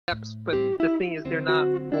steps, but the thing is, they're not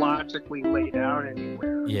logically laid out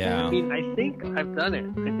anywhere. Yeah. I mean, I think I've done it.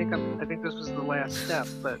 I think this was the last step,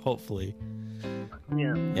 but Hopefully.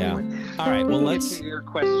 yeah. Yeah. Anyway, All right. Well, get to your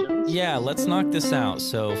questions. Yeah, let's knock this out.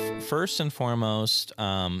 So first and foremost,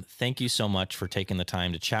 thank you so much for taking the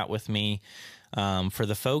time to chat with me. For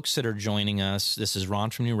the folks that are joining us, this is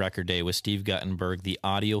Ron from New Record Day with Steve Guttenberg, the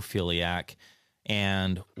audiophiliac.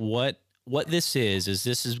 And what this is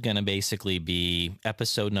this is going to basically be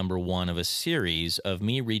episode number 1 of a series of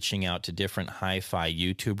me reaching out to different hi-fi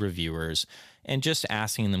YouTube reviewers and just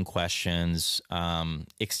asking them questions,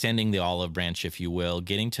 extending the olive branch, if you will,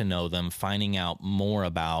 getting to know them, finding out more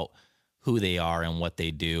about who they are and what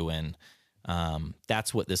they do. And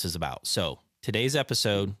that's what this is about. So today's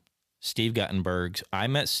episode, Steve Guttenberg. I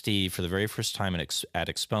met Steve for the very first time at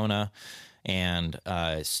Expona. And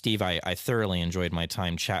Steve, I thoroughly enjoyed my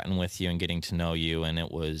time chatting with you and getting to know you. And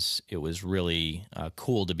it was really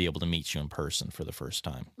cool to be able to meet you in person for the first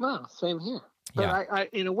time. Well, same here. But Yeah. I,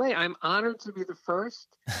 in a way, I'm honored to be the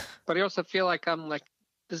first, but I also feel like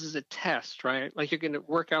this is a test, right? Like you're going to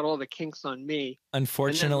work out all the kinks on me.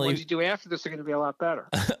 Unfortunately, and then what you do after this are going to be a lot better.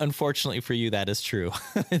 Unfortunately for you, that is true.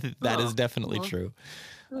 That is definitely true.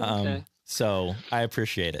 Okay. So I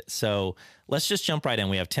appreciate it. So let's just jump right in.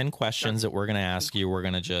 We have 10 questions that we're going to ask you. We're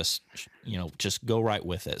going to just go right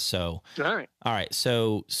with it. So, All right.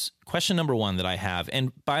 So question number 1 that I have,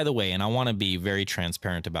 and by the way, and I want to be very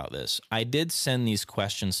transparent about this. I did send these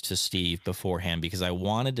questions to Steve beforehand because I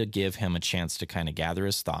wanted to give him a chance to kind of gather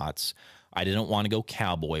his thoughts. I didn't want to go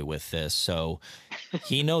cowboy with this. So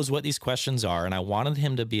he knows what these questions are, and I wanted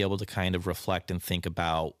him to be able to kind of reflect and think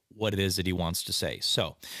about what it is that he wants to say.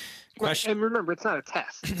 So Right. And remember, it's not a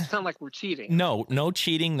test. It's not like we're cheating. No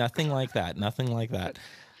cheating, nothing like that. Nothing like that.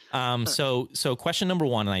 So question number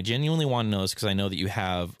 1, and I genuinely want to know this because I know that you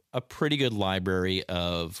have a pretty good library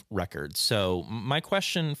of records. So my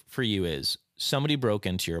question for you is, somebody broke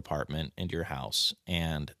into your apartment, into your house,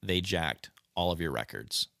 and they jacked all of your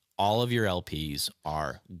records. All of your LPs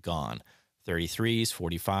are gone. 33s,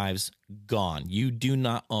 45s, gone. You do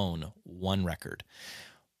not own one record.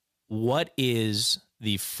 What is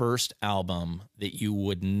the first album that you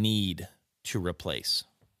would need to replace?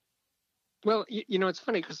 Well, it's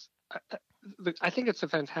funny because I think it's a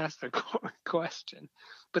fantastic question,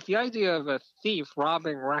 but the idea of a thief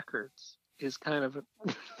robbing records is kind of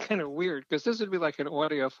weird because this would be like an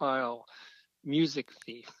audiophile music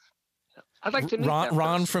thief. I'd like to meet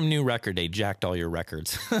Ron from New Record Day jacked all your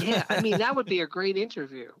records. Yeah, I mean, that would be a great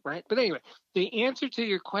interview, right? But anyway, the answer to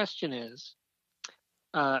your question is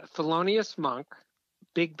Thelonious Monk,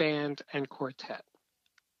 big band, and quartet.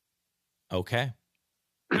 Okay.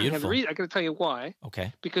 Beautiful. I got to tell you why.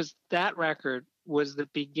 Okay. Because that record was the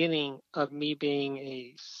beginning of me being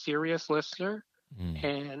a serious listener.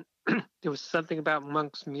 And there was something about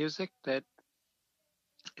Monk's music that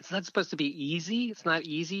it's not supposed to be easy. It's not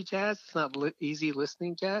easy jazz. It's not easy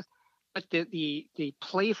listening jazz. But the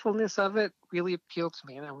playfulness of it really appealed to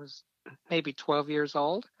me. And I was maybe 12 years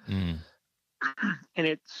old. And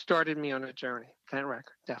it started me on a journey. That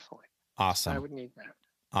record, definitely. Awesome. I would need that.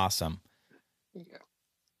 Awesome. Yeah.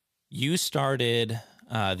 You started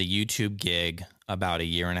the YouTube gig about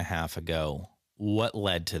 1.5 years ago. What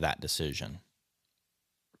led to that decision?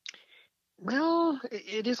 Well,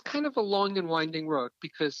 it is kind of a long and winding road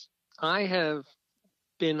because I have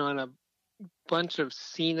been on a bunch of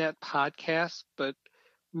CNET podcasts, but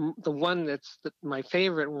the one that's my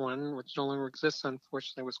favorite one, which no longer exists,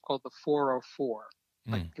 unfortunately, was called the 404.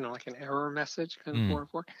 Like an error message, kind of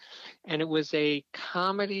 404. And it was a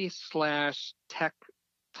comedy/tech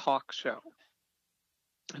talk show.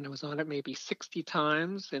 And I was on it maybe 60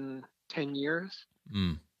 times in 10 years.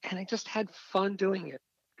 And I just had fun doing it.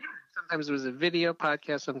 Sometimes it was a video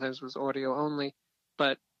podcast, sometimes it was audio only,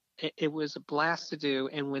 but it was a blast to do.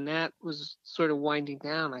 And when that was sort of winding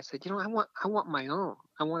down, I said, I want my own.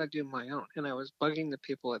 I want to do my own. And I was bugging the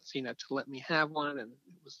people at CNET to let me have one. And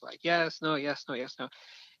it was like, yes, no, yes, no, yes, no.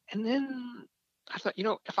 And then I thought,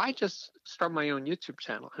 if I just start my own YouTube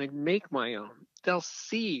channel and I make my own, they'll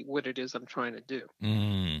see what it is I'm trying to do.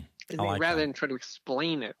 And rather than try to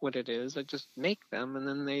explain it, what it is, I just make them and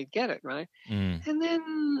then they get it, right? And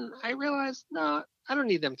then I realized, no, I don't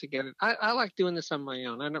need them to get it. I like doing this on my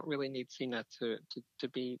own. I don't really need CNET to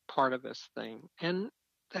be part of this thing. And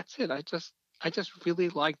that's it. I just really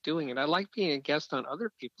like doing it. I like being a guest on other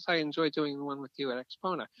people's. I enjoy doing the one with you at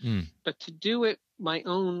Expona. But to do it my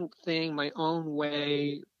own thing, my own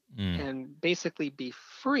way, and basically be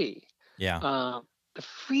free. Yeah. The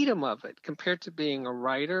freedom of it compared to being a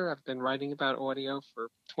writer. I've been writing about audio for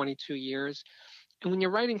 22 years. And when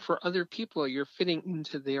you're writing for other people, you're fitting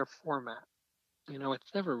into their format. You know,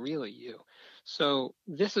 it's never really you. So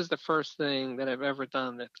this is the first thing that I've ever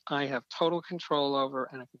done that I have total control over,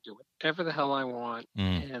 and I can do whatever the hell I want.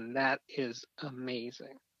 And that is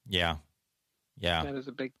amazing. Yeah. Yeah.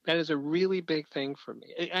 That is a really big thing for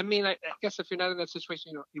me. I mean, I guess if you're not in that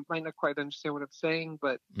situation, you might not quite understand what I'm saying,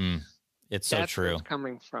 but it's so true. Where it's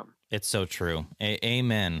coming from. It's so true.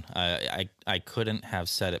 Amen. I couldn't have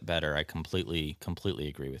said it better. I completely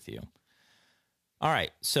agree with you. All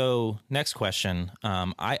right. So next question.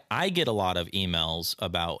 I get a lot of emails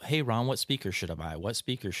about, hey, Ron, what speaker should I buy? What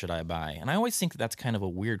speaker should I buy? And I always think that's kind of a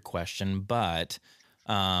weird question, but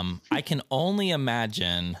I can only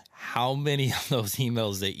imagine how many of those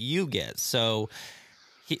emails that you get. So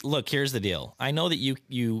look, here's the deal. I know that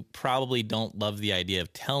you probably don't love the idea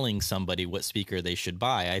of telling somebody what speaker they should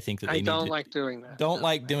buy. I think that they don't like doing that.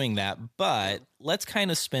 Doing that. But let's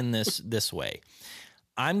kind of spin this way.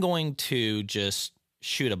 I'm going to just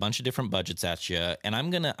shoot a bunch of different budgets at you, and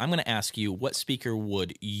I'm gonna ask you, what speaker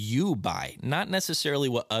would you buy? Not necessarily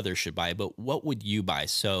what others should buy, but what would you buy?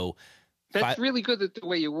 So that's really good the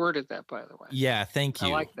way you worded that, by the way. Yeah, thank you.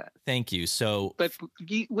 I like that. Thank you. So, but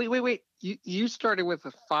wait. You started with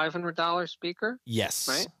a $500 speaker? Yes.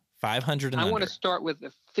 Right? 500 and I under. want to start with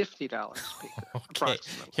a $50 speaker. Okay.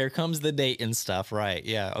 Here comes the date and stuff. Right.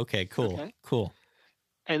 Yeah. Okay. Cool. Okay. Cool.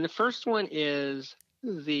 And the first one is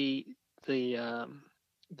the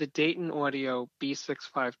Dayton Audio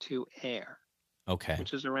B652 Air. Okay.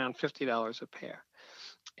 Which is around $50 a pair.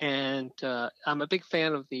 And I'm a big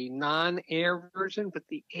fan of the non-Air version, but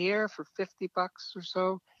the Air for $50 or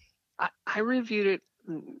so, I reviewed it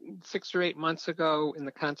 6 or 8 months ago in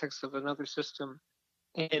the context of another system.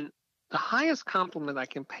 And the highest compliment I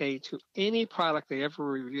can pay to any product I ever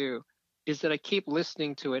review is that I keep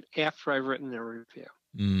listening to it after I've written a review.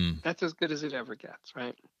 That's as good as it ever gets,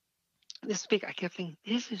 right? This speaker, I kept thinking,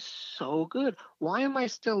 this is so good. Why am I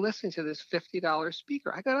still listening to this $50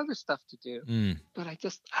 speaker? I got other stuff to do. But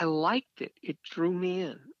I liked it. It drew me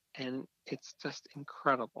in. And it's just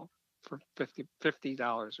incredible for $50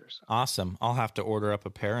 or so. Awesome. I'll have to order up a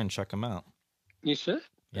pair and check them out. You should.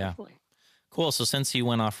 Yeah. Definitely. Cool. So since you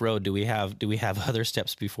went off road, do we have other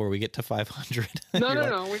steps before we get to 500?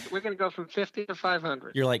 No. We're going to go from 50 to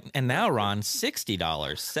 500. You're like, and now Ron, $60,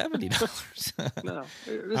 $70. No,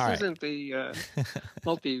 this isn't the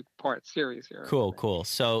multi-part series here. Cool.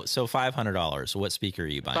 So $500. What speaker are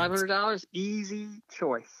you buying? $500, easy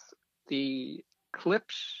choice. The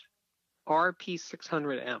Klipsch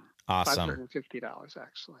RP600M. Awesome. $550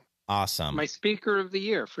 actually. Awesome. My speaker of the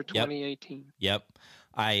year for 2018. Yep.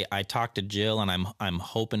 I talked to Jill, and I'm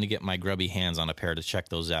hoping to get my grubby hands on a pair to check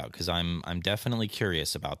those out, because I'm definitely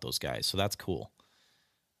curious about those guys. So that's cool.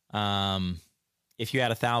 If you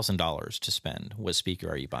had $1,000 to spend, what speaker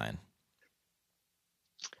are you buying?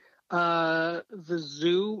 The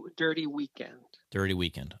Zoo Dirty Weekend. Dirty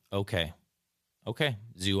Weekend. Okay.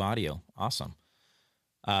 Zoo Audio. Awesome.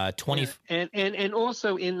 20. Yeah. And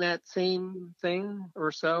also in that same thing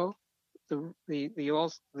or so,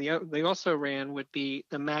 the also ran would be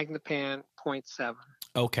the Magnapan 0.7.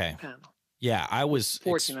 Okay. Panel. Yeah, I was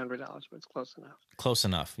 $1,400, but it's close enough. Close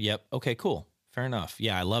enough. Yep. Okay. Cool. Fair enough.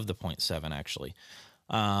 Yeah, I love the 0.7 actually.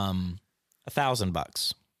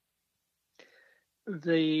 $1,000.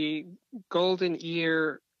 The Golden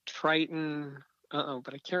Ear Triton.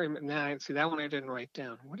 But I can't remember now. See, that one I didn't write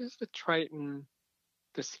down. What is the Triton?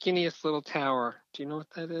 The skinniest little tower. Do you know what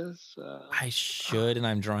that is? I should, and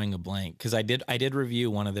I'm drawing a blank, because I did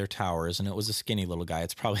review one of their towers, and it was a skinny little guy.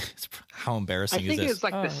 It's how embarrassing is this? I think it's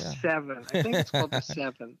like the 7. I think it's called the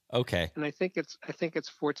 7. Okay. And I think it's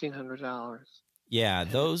 $1,400. Yeah,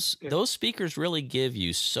 those speakers really give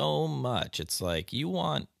you so much. It's like you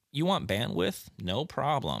want bandwidth, no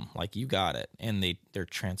problem. Like, you got it, and they're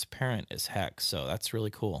transparent as heck. So that's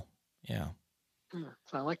really cool. Yeah.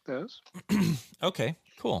 So I like those. Okay,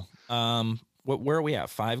 cool. Where are we at?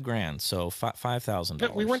 $5,000. So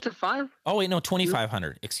 $5,000. We went to 5. Oh wait, no,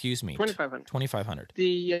 2,500. Excuse me. 2,500. 2,500.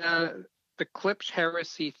 The Klipsch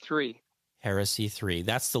Heresy 3. Heresy 3.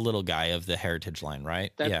 That's the little guy of the Heritage line,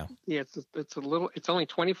 right? Yeah. It's a little. It's only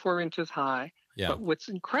 24 inches high. Yeah. But what's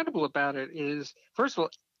incredible about it is, first of all,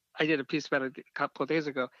 I did a piece about it a couple of days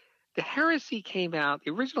ago. The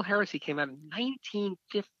original Heresy came out in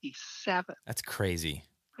 1957. That's crazy.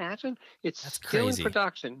 Imagine. It's That's still crazy. in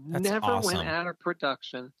production. That's Never awesome. went out of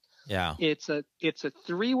production. Yeah. It's a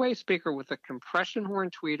 3-way speaker with a compression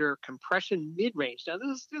horn tweeter, compression mid-range. Now,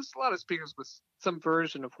 there's a lot of speakers with some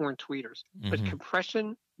version of horn tweeters, but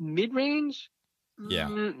compression mid-range? Yeah.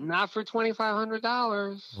 Not for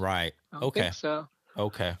 $2,500. Right. I don't think so.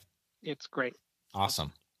 Okay. It's great.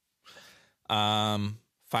 Awesome.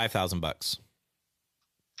 $5,000.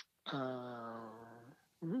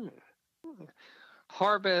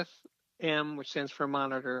 Harbeth M, which stands for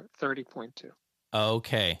monitor, 30.2.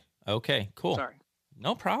 Okay. Cool. Sorry.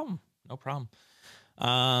 No problem.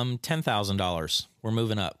 $10,000. We're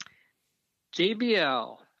moving up.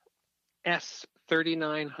 JBL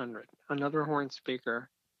S3900, another horn speaker.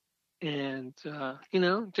 And,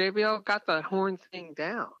 JBL got the horn thing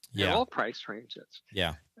down at all price ranges.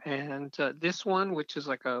 Yeah. And this one, which is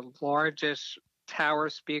like a largest tower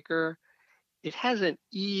speaker, it has an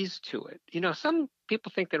ease to it. Some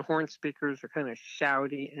people think that horn speakers are kind of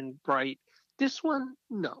shouty and bright. This one,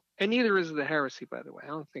 no. And neither is the Heresy, by the way. I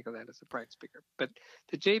don't think of that as a bright speaker. But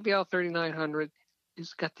the JBL 3900,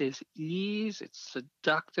 it's got this ease. It's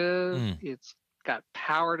seductive. It's got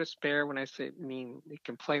power to spare. When I mean it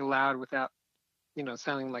can play loud without,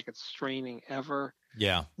 sounding like it's straining ever.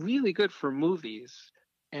 Yeah. Really good for movies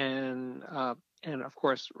and of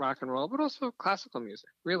course rock and roll, but also classical music.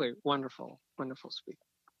 Really wonderful speaker.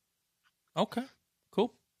 Okay,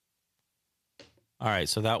 cool. All right,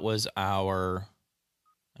 so that was I'm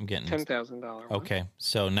getting $10,000. Okay,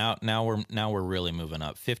 so now we're really moving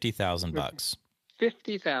up. $50,000.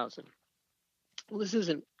 50,000. Well, this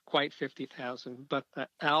isn't quite 50,000, but the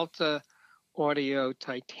Alta Audio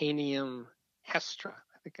Titanium Hestra.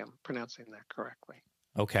 I think I'm pronouncing that correctly.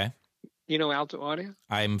 Okay. You know Alta Audio?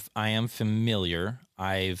 I am familiar.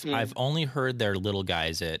 I've only heard their little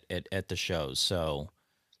guys at the shows. So.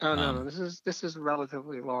 Oh no! This is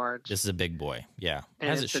relatively large. This is a big boy, yeah. And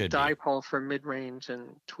as it's it should a dipole for mid-range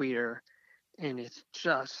and tweeter, and it's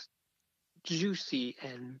just juicy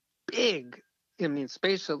and big. I mean,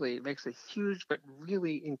 spatially, it makes a huge but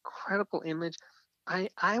really incredible image.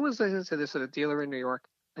 I was listening to this at a dealer in New York,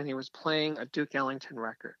 and he was playing a Duke Ellington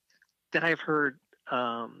record that I've heard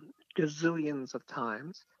gazillions of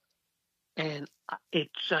times, and it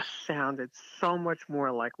just sounded so much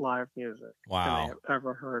more like live music than I have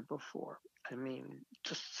ever heard before. I mean,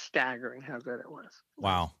 just staggering how good it was.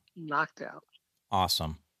 Wow. Knocked out.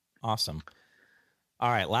 Awesome. All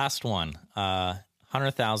right, last one.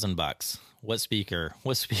 $100,000. What speaker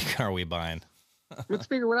are we buying? What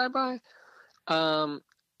speaker would I buy? A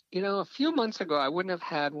few months ago, I wouldn't have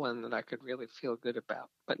had one that I could really feel good about,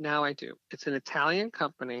 but now I do. It's an Italian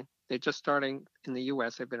company. They're just starting in the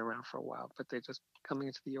U.S. They've been around for a while, but they're just coming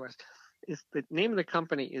into the U.S. The name of the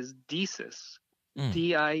company is Diesis,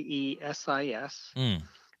 Diesis.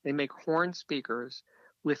 They make horn speakers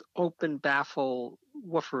with open baffle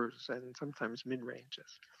woofers and sometimes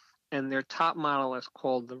mid-ranges. And their top model is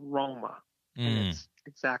called the Roma, and it's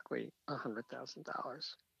exactly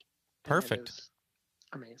 $100,000. Perfect.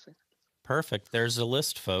 Amazing. Perfect. There's a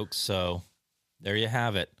list, folks. So there you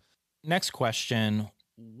have it. Next question.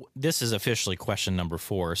 This is officially question number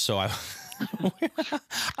 4. So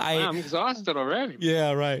I'm exhausted already.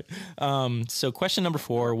 Yeah, right. So question number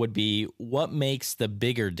 4 would be, what makes the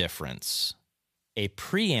bigger difference, a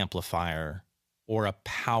preamplifier or a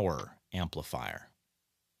power amplifier?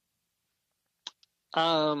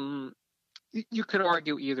 You could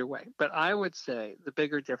argue either way, but I would say the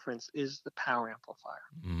bigger difference is the power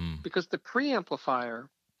amplifier, because the preamplifier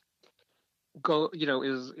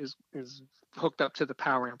is hooked up to the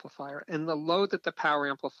power amplifier, and the load that the power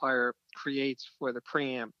amplifier creates for the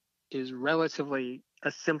preamp is relatively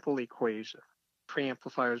a simple equation.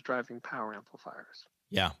 Preamplifiers driving power amplifiers.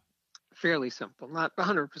 Yeah. Fairly simple, not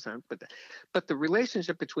 100%, but the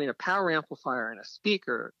relationship between a power amplifier and a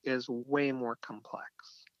speaker is way more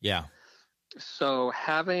complex. Yeah. So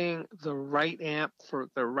having the right amp for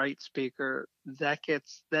the right speaker, that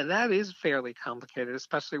is fairly complicated,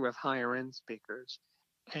 especially with higher end speakers.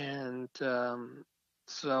 And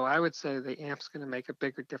so I would say the amp's going to make a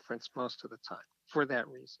bigger difference most of the time for that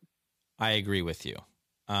reason. I agree with you.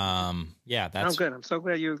 Yeah, that's good. I'm so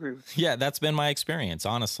glad you agree with me. Yeah, that's been my experience,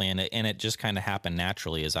 honestly, and it just kind of happened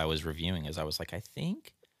naturally as I was reviewing. As I was like, I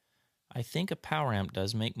think a power amp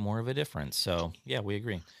does make more of a difference. So yeah, we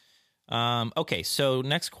agree. Okay, so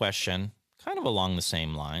next question, kind of along the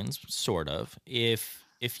same lines, sort of. If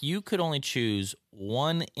you could only choose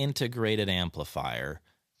one integrated amplifier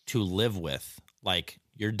to live with, like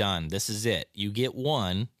you're done, this is it. You get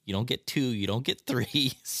one, you don't get 2, you don't get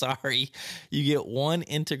 3. Sorry, you get one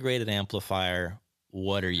integrated amplifier.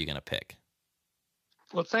 What are you gonna pick?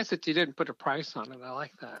 Well, it's nice that you didn't put a price on it. I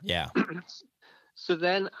like that. Yeah. So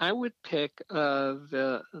then I would pick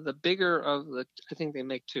the bigger of the, I think they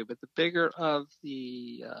make 2, but the bigger of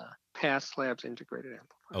the Past Labs integrated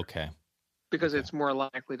amplifier. Okay. Because it's more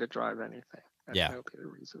likely to drive anything. That would be the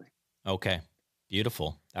reasoning. Okay.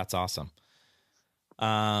 Beautiful. That's awesome.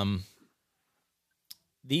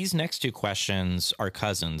 these next two questions are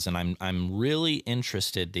cousins, and I'm really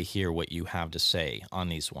interested to hear what you have to say on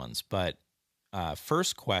these ones. But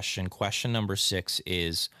first question number 6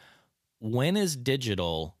 is, when is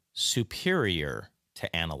digital superior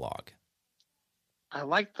to analog? I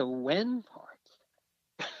like the when part.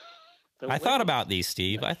 I thought about these,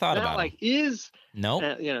 Steve. I thought about like them. Is nope.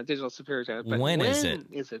 Digital superior to it, but when is it?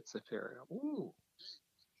 Is it superior? Ooh,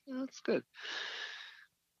 that's good.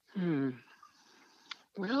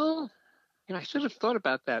 Well, I should have thought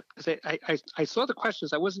about that, because I saw the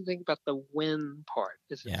questions. I wasn't thinking about the when part.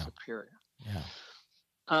 Is it superior?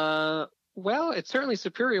 Yeah. Well, it's certainly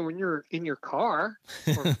superior when you're in your car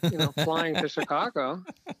or flying to Chicago.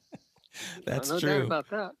 That's no true. doubt about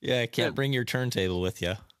that. Yeah, can't bring your turntable with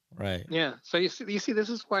you. Right. Yeah. So you see, this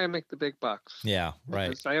is why I make the big bucks. Yeah, right.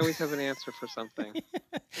 Because I always have an answer for something,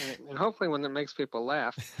 and hopefully one that makes people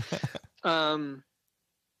laugh.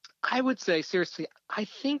 I would say, seriously, I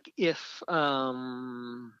think if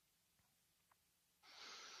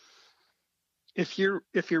you're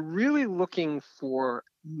really looking for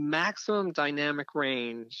maximum dynamic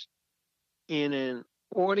range in an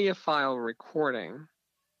audiophile recording,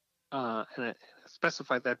 and I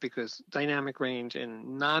specified that because dynamic range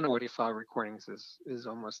in non-audiophile recordings is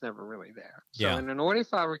almost never really there. So in an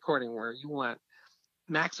audiophile recording where you want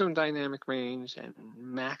maximum dynamic range and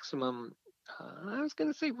maximum, I was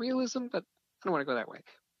going to say realism, but I don't want to go that way.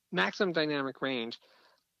 Maximum dynamic range,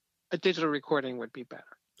 a digital recording would be better.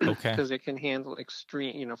 Okay. Because it can handle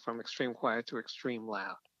extreme, from extreme quiet to extreme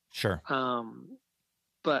loud. Sure.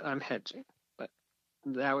 But I'm hedging. But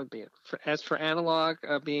that would be it. As for analog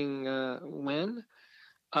being when,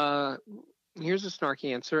 here's a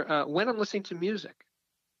snarky answer. When I'm listening to music.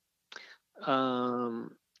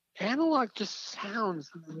 Analog just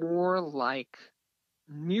sounds more like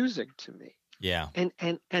music to me. Yeah.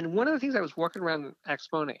 And one of the things I was walking around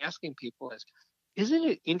Axpona asking people is, isn't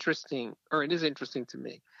it interesting, or it is interesting to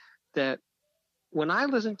me, that when I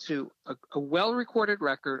listen to a well-recorded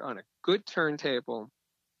record on a good turntable,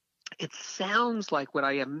 it sounds like what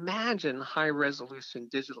I imagine high-resolution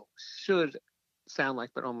digital should sound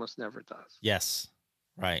like, but almost never does. Yes,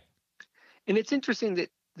 right. And it's interesting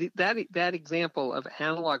that example of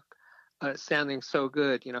analog sounding so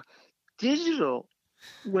good, digital.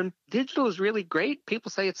 When digital is really great, people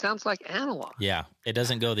say it sounds like analog. Yeah, it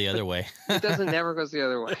doesn't go the other way. It never goes the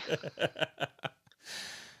other way.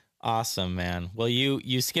 Awesome, man. Well,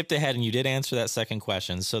 you skipped ahead and you did answer that second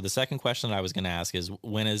question. So the second question that I was going to ask is,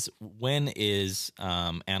 when is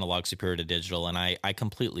analog superior to digital? And I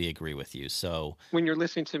completely agree with you. So when you're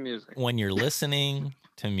listening to music, when you're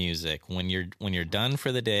done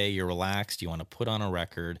for the day, you're relaxed, you want to put on a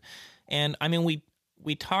record. And I mean,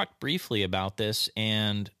 we talked briefly about this,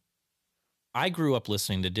 and I grew up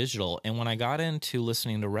listening to digital. And when I got into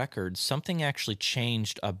listening to records, something actually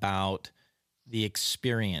changed about the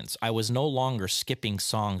experience. I was no longer skipping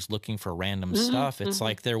songs looking for random stuff. It's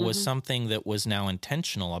like there was something that was now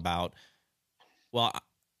intentional about, well,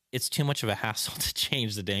 it's too much of a hassle to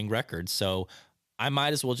change the dang record, so I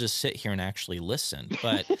might as well just sit here and actually listen.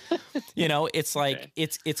 But, it's like,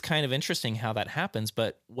 it's kind of interesting how that happens.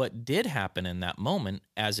 But what did happen in that moment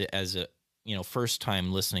as a first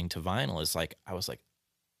time listening to vinyl is like, I was like,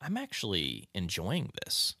 I'm actually enjoying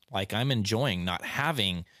this. Like, I'm enjoying not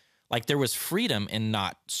having, like, there was freedom in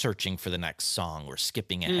not searching for the next song or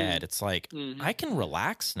skipping ahead. It's like, I can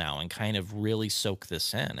relax now and kind of really soak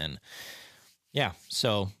this in. And yeah,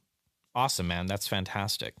 so awesome, man. That's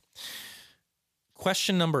fantastic.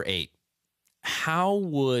 Question number 8. How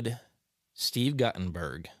would Steve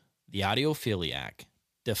Guttenberg, the audiophiliac,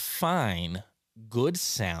 define good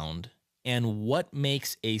sound, and what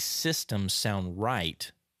makes a system sound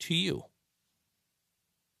right to you?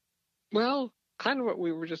 Well, kind of what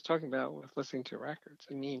we were just talking about with listening to records.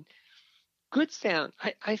 I mean, good sound,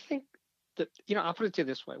 I think that, I'll put it to you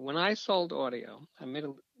this way. When I sold audio, I made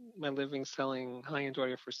my living selling high-end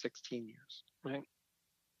audio for 16 years, right?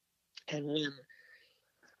 And when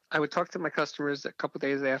I would talk to my customers a couple of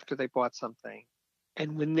days after they bought something,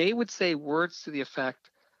 and when they would say words to the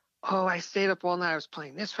effect, oh, I stayed up all night, I was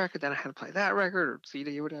playing this record, then I had to play that record or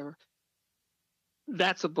CD or whatever,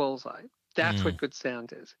 that's a bullseye. That's what good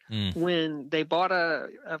sound is. When they bought a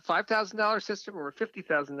 $5,000 system or a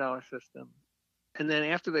 $50,000 system, and then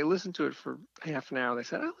after they listened to it for half an hour, they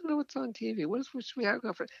said, I don't know what's on TV. What should we have?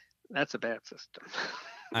 That's a bad system.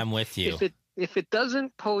 I'm with you. If it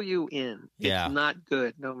doesn't pull you in, yeah, it's not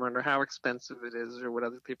good, no matter how expensive it is or what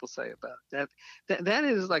other people say about it. That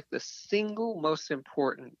is like the single most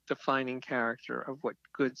important defining character of what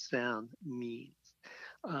good sound means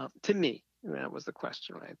to me. That was the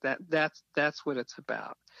question, right? That's what it's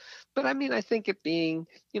about. But I mean, I think it being,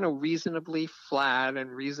 reasonably flat and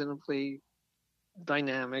reasonably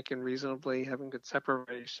dynamic and reasonably having good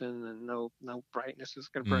separation and no brightness is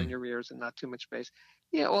going to burn your ears and not too much bass.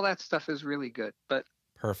 Yeah, all that stuff is really good. But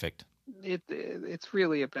perfect. It's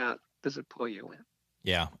really about, does it pull you in?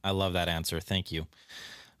 Yeah, I love that answer. Thank you.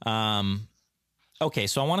 Okay,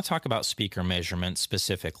 so I want to talk about speaker measurements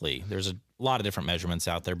specifically. There's a lot of different measurements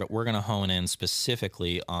out there, but we're going to hone in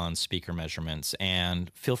specifically on speaker measurements.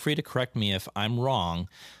 And feel free to correct me if I'm wrong,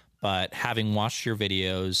 but having watched your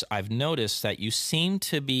videos, I've noticed that you seem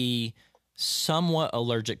to be somewhat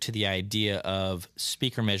allergic to the idea of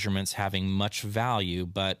speaker measurements having much value,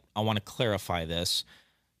 but I want to clarify this.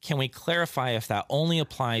 Can we clarify if that only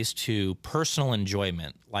applies to personal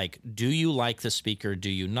enjoyment? Like, do you like the speaker? Do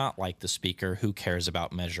you not like the speaker? Who cares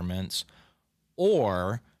about measurements?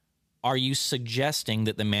 Or are you suggesting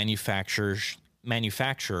that the manufacturers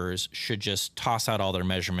should just toss out all their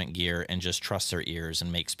measurement gear and just trust their ears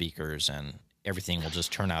and make speakers and everything will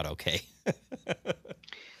just turn out okay?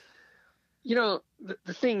 The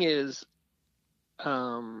thing is,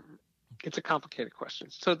 it's a complicated question.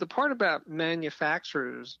 So the part about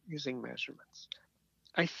manufacturers using measurements,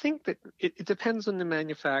 I think that it depends on the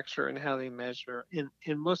manufacturer and how they measure, and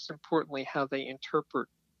most importantly, how they interpret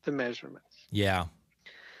the measurements. Yeah.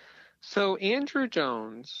 So Andrew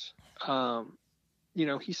Jones,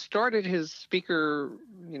 he started his speaker,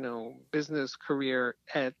 business career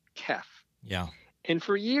at KEF. Yeah. And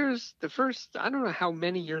for years, I don't know how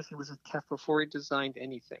many years he was at KEF before he designed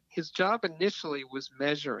anything. His job initially was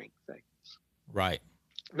measuring things. Right.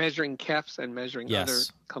 Measuring KEFs and measuring other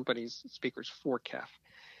companies' speakers for KEF.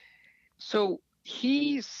 So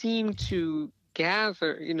he seemed to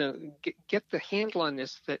gather, get the handle on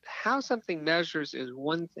this, that how something measures is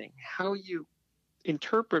one thing. How you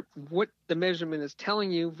interpret what the measurement is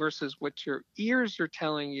telling you versus what your ears are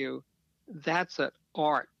telling you, that's an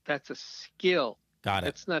art. That's a skill. Got it.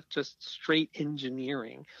 It's not just straight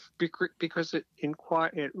engineering, because it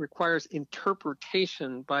requires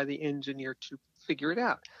interpretation by the engineer to figure it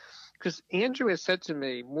out. Because Andrew has said to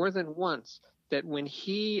me more than once that when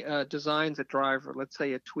he designs a driver, let's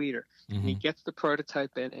say a tweeter, and he gets the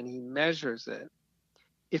prototype in and he measures it,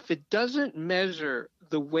 if it doesn't measure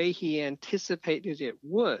the way he anticipated it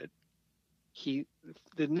would,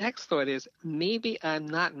 the next thought is, maybe I'm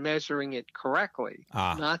not measuring it correctly.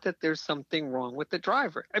 Not that there's something wrong with the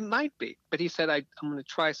driver. It might be. But he said, I'm going to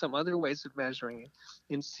try some other ways of measuring it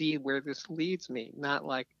and see where this leads me. Not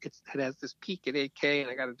like it has this peak at 8K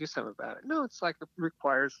and I got to do something about it. No, it's like it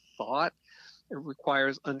requires thought. It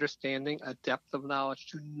requires understanding, a depth of knowledge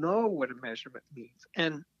to know what a measurement means.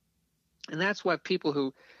 And that's why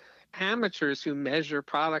amateurs who measure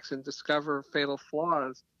products and discover fatal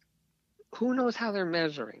flaws, who knows how they're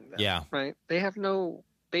measuring them? Yeah. Right? They have no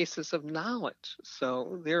basis of knowledge.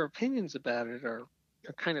 So their opinions about it are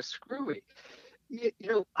kind of screwy.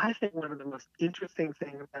 I think one of the most interesting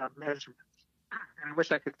things about measurements, and I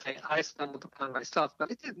wish I could say I stumbled upon myself, but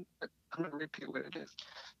I didn't. But I'm going to repeat what it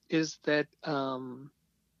is that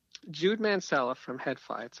Jude Mansella from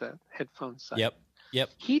HeadFi, it's a headphone site. Yep.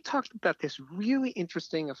 He talked about this really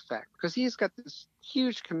interesting effect because he's got this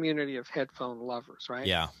huge community of headphone lovers, right?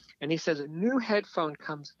 Yeah. And he says a new headphone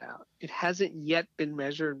comes out. It hasn't yet been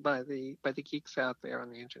measured by the geeks out there on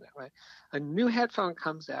the internet, right? A new headphone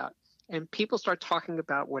comes out, and people start talking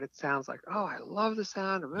about what it sounds like. Oh, I love the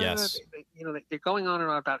sound. Yes. They're going on and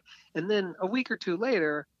on about it. And then a week or two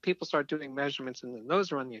later, people start doing measurements, and then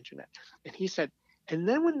those are on the internet. And he said, and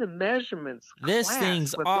then when the measurements this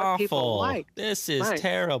thing's awful. Like, this is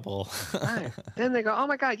terrible. Right. Then they go, oh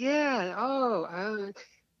my God, yeah.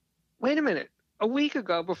 Wait a minute. A week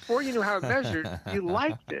ago, before you knew how it measured, you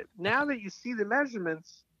liked it. Now that you see the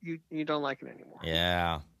measurements, you don't like it anymore.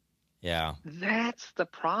 Yeah. That's the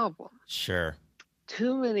problem. Sure.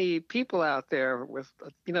 Too many people out there with,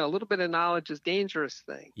 a little bit of knowledge is a dangerous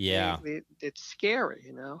thing. Yeah. It's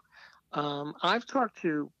scary, I've talked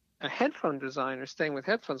to a headphone designer, staying with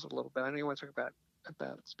headphones a little bit. I know you want to talk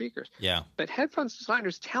about speakers. Yeah. But headphones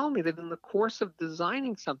designers tell me that in the course of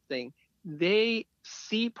designing something, they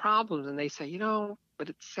see problems and they say, but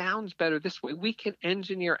it sounds better this way. We can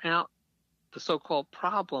engineer out the so-called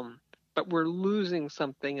problem, but we're losing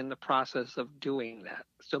something in the process of doing that.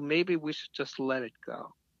 So maybe we should just let it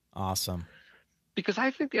go. Awesome. Because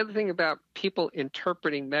I think the other thing about people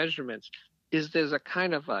interpreting measurements is there's a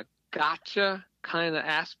kind of a gotcha kind of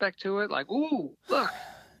aspect to it. Like, ooh, look,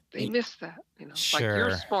 they missed that. Sure. Like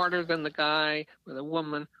you're smarter than the guy or the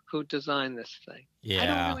woman who designed this thing. Yeah. I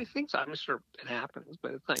don't really think so. I'm sure it happens,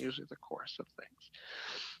 but it's not usually the course of things.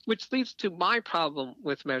 which leads to my problem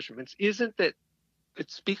with measurements. Isn't that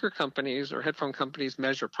it's speaker companies or headphone companies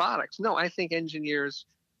measure products. No, I think engineers,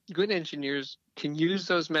 good engineers, can use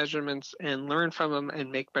those measurements and learn from them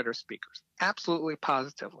and make better speakers. Absolutely,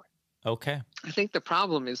 positively. Okay. I think the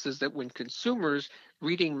problem is that when consumers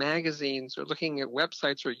reading magazines or looking at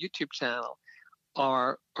websites or YouTube channel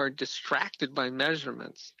are distracted by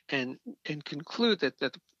measurements and conclude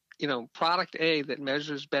that product A that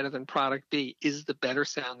measures better than product B is the better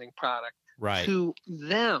sounding product. Right. To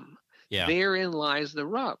them. Yeah. Therein lies the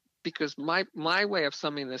rub, because my way of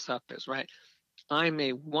summing this up is, right, I'm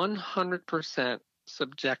a 100%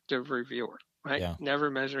 subjective reviewer, right? Yeah.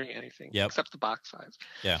 Never measuring anything except the box size.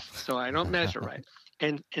 Yeah. So I don't measure, right?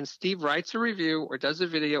 And Steve writes a review or does a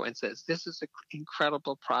video and says, this is an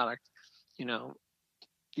incredible product,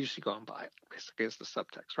 you should go and buy it, basically is the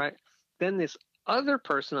subtext, right? Then this other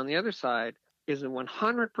person on the other side is a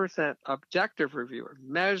 100% objective reviewer,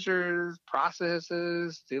 measures,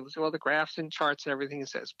 processes, deals with all the graphs and charts and everything, and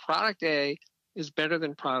says product A is better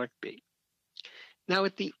than product B. Now,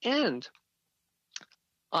 at the end,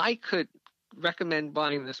 I could recommend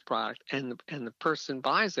buying this product, and the person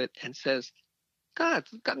buys it and says, God,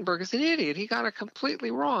 Guttenberg is an idiot. He got it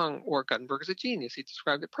completely wrong. Or Guttenberg is a genius. He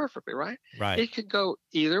described it perfectly, right? Right. It could go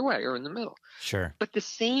either way or in the middle. Sure. But the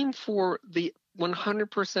same for the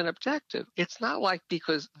 100% objective. It's not like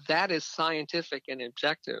because that is scientific and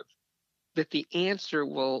objective that the answer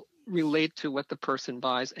will relate to what the person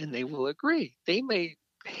buys and they will agree. They may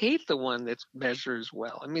hate the one that measures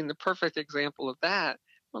well. I mean, the perfect example of that,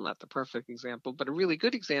 well, not the perfect example, but a really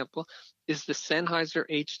good example is the Sennheiser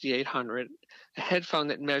HD800, a headphone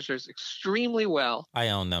that measures extremely well. I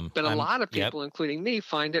own them. But a lot of people, including me,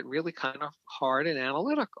 find it really kind of hard and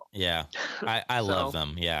analytical. Yeah. I love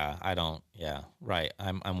them. Yeah. I don't. Yeah. Right.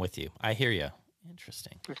 I'm with you. I hear you.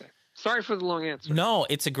 Interesting. Okay. Sorry for the long answer. No,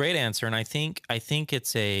 it's a great answer. And I think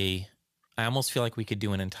it's I almost feel like we could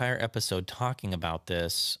do an entire episode talking about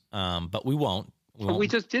this, but we won't. We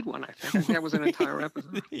just did one, I think. That was an entire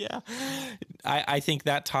episode. Yeah. I think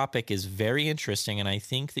that topic is very interesting, and I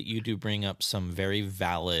think that you do bring up some very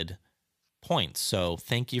valid points. So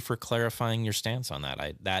thank you for clarifying your stance on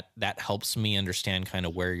that. That helps me understand kind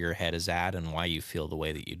of where your head is at and why you feel the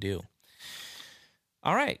way that you do.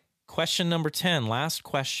 All right. Question number 10, last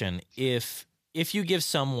question. If you give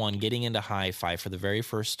someone getting into hi-fi for the very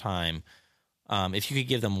first time, if you could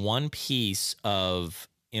give them one piece of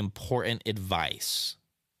important advice.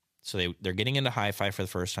 So they're getting into hi-fi for the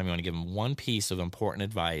first time. You want to give them one piece of important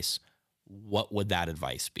advice. What would that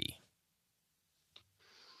advice be?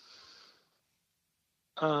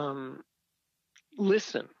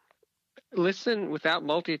 Listen without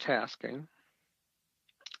multitasking.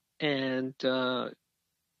 And the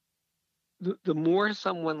more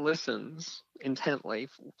someone listens intently,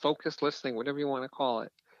 focused listening, whatever you want to call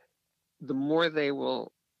it, the more they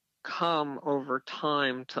will come over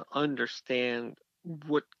time to understand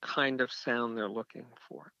what kind of sound they're looking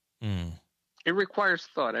for. It requires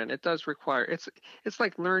thought, and it does require, it's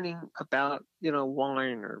like learning about,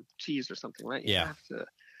 wine or cheese or something, right? You have to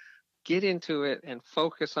get into it and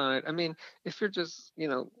focus on it. I mean, if you're just,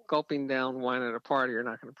 gulping down wine at a party, you're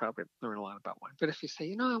not going to probably learn a lot about wine. But if you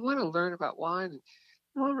say, I want to learn about wine,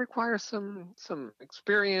 well, it requires some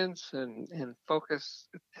experience and focus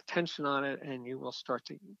attention on it, and you will start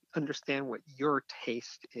to understand what your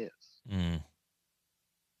taste is.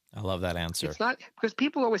 I love that answer. It's not, because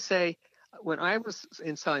people always say, when I was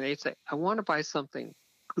in selling, they'd say, I want to buy something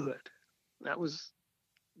good. That was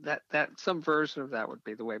that some version of that would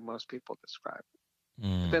be the way most people describe it.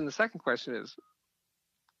 But then the second question is,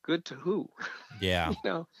 good to who? Yeah.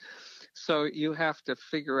 So you have to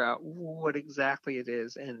figure out what exactly it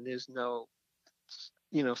is, and there's no,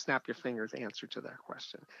 snap your fingers answer to that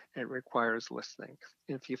question. It requires listening.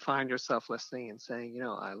 And if you find yourself listening and saying,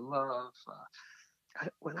 I love,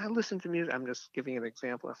 when I listen to music, I'm just giving an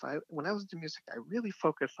example. When I listen to music, I really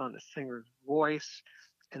focus on the singer's voice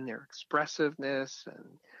and their expressiveness and,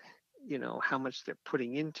 how much they're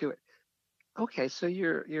putting into it. Okay, so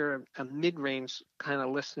you're a mid-range kind of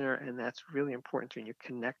listener, and that's really important to you, and you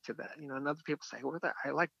connect to that. And other people say, well, I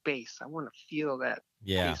like bass. I want to feel that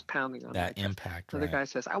bass pounding on that impact. Another guy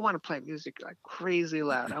says, I want to play music like crazy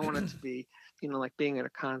loud. I want it to be, like being at a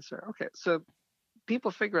concert. Okay, so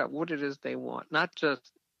people figure out what it is they want, not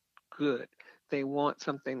just good. They want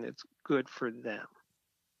something that's good for them.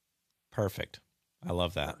 Perfect. I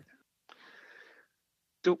love that.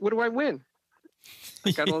 What do I win?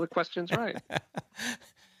 I got all the questions right.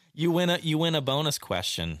 You win a bonus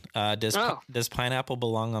question. Does pineapple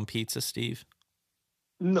belong on pizza, Steve?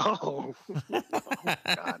 No. Oh,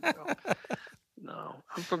 God, no. No,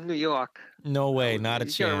 I'm from New York. No way, not a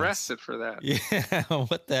chance. You get arrested for that. Yeah,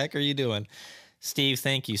 what the heck are you doing? Steve,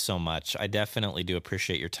 thank you so much. I definitely do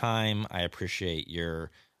appreciate your time. I appreciate your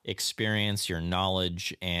experience, your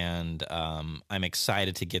knowledge, and I'm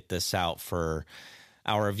excited to get this out for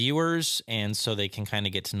our viewers, and so they can kind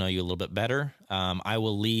of get to know you a little bit better. I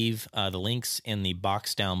will leave the links in the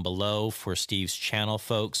box down below for Steve's channel,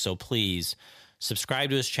 folks, so please subscribe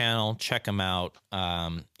to his channel, check him out.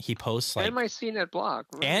 He posts like... And my CNET blog.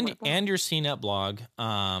 And your CNET blog.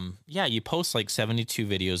 Yeah, you post like 72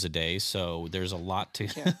 videos a day, so there's a lot to...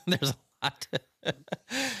 Yeah. There's a lot to...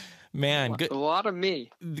 Man, good. A lot of me.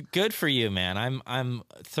 Good for you, man. I'm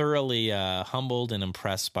thoroughly humbled and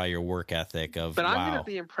impressed by your work ethic. But I'm going to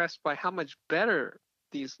be impressed by how much better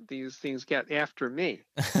these things get after me.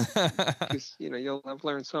 Because you'll have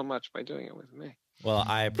learned so much by doing it with me. Well,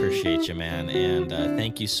 I appreciate you, man, and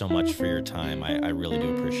thank you so much for your time. I really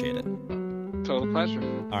do appreciate it. Total pleasure.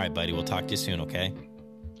 All right, buddy. We'll talk to you soon. Okay.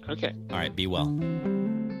 Okay. All right. Be well.